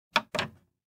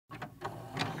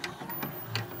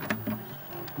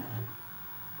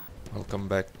welcome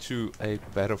back to a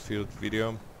Battlefield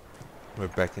video. We're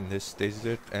back in this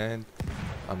desert and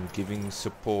I'm giving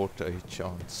support a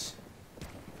chance.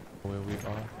 Where we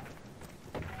are.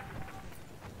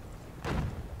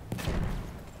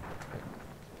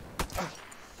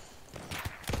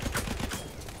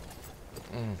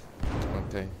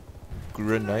 Okay.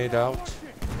 Grenade out.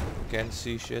 Can't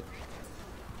see shit.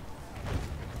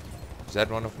 Is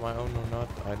that one of my own or not?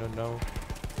 I don't know.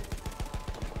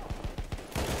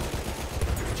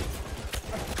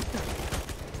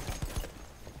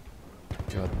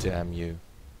 God damn you.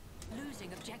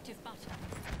 Losing objective butter.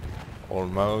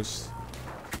 Almost.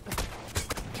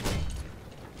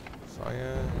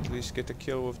 Fire, at least get a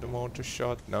kill with the mortar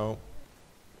shot. No.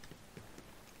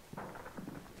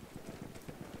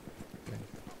 Okay.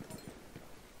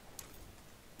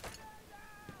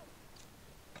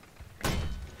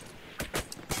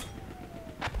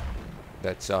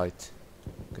 That side.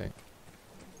 Okay.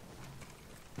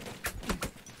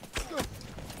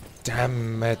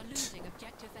 Damn it.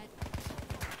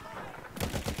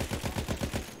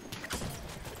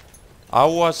 I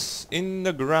was in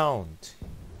the ground,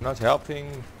 not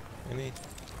helping any.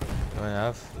 Do I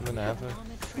have even have a?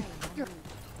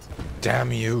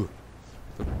 Damn you!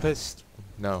 I'm pissed.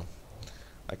 No,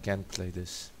 I can't play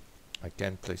this. I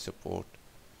can't play support.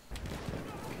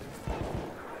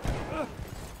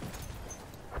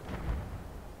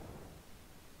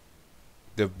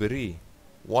 Debris.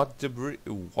 What debris?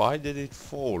 Why did it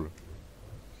fall?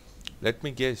 Let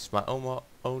me guess. My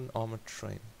own armored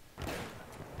train.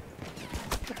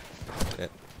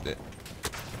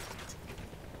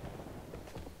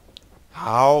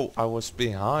 How? I was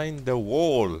behind the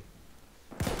wall.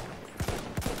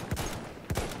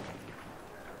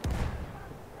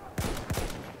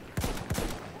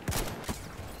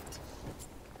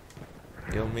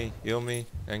 Heal me,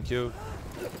 thank you.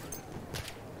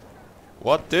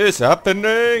 What is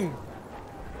happening?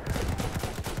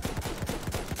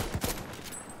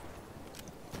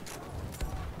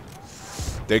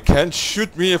 They can't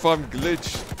shoot me if I'm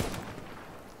glitched.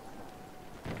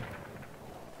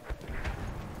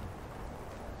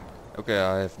 Okay,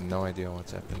 I have no idea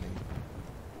what's happening.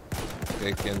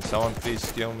 Okay, can someone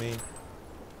please kill me?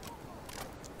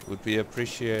 Would be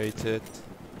appreciated.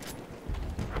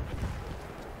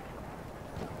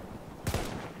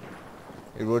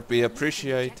 It would be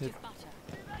appreciated.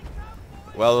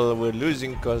 Well, we're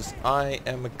losing because I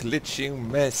am a glitching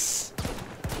mess.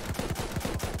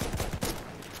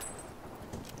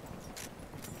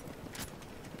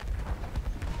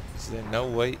 Is there no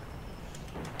way?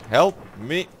 Help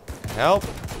me! Help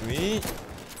me!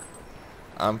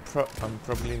 I'm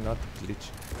probably not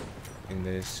glitching in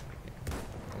this.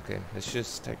 Okay, let's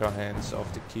just take our hands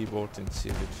off the keyboard and see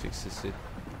if it fixes it.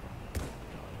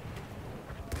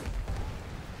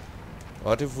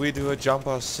 What if we do a jump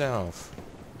ourselves?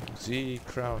 Z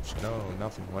crouch, no,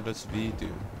 nothing. What does V do?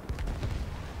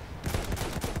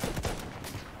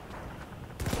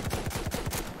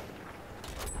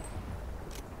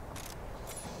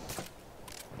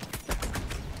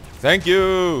 Thank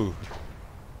you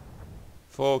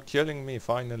for killing me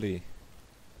finally.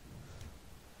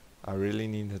 I really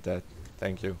needed that.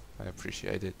 Thank you. I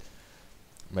appreciate it.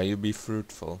 May you be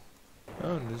fruitful.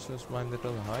 Oh, this was my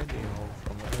little hiding hole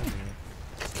from earlier.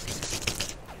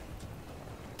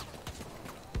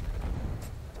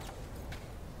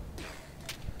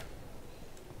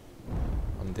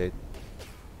 I'm dead.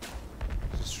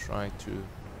 Just try to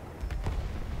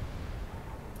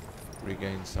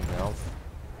regain some health.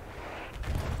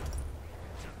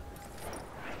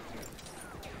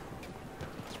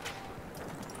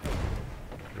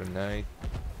 Grenade.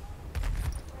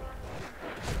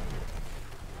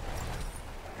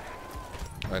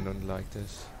 I don't like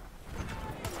this.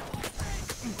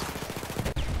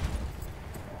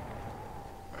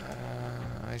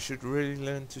 I should really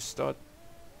learn to start.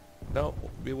 No,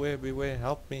 beware, beware,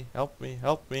 help me, help me,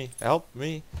 help me, help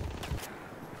me.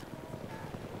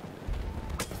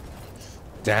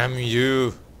 Damn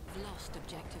you. Lost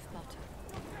objective butter.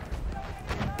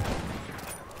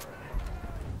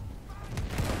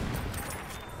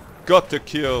 Got the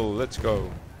kill, let's go.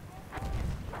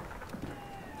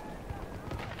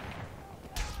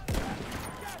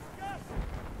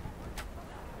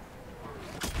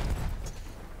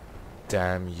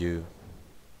 Damn you.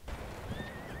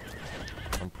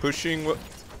 I'm pushing.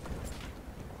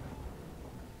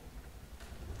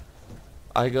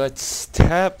 I got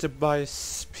stabbed by a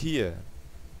spear.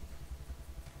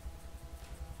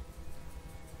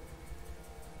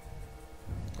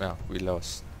 Yeah, we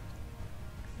lost.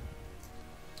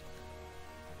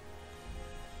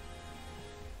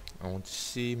 I want to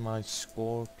see my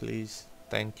score, please.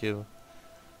 Thank you.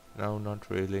 No, not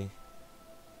really.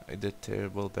 I did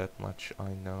terrible, that much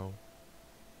I know.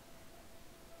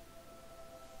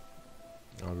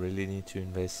 I really need to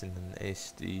invest in an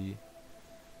SD.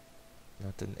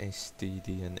 Not an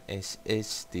STD, an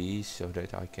SSD, so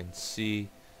that I can see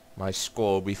my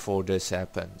score before this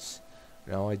happens.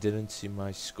 Now I didn't see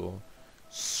my score.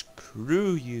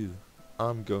 Screw you.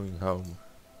 I'm going home.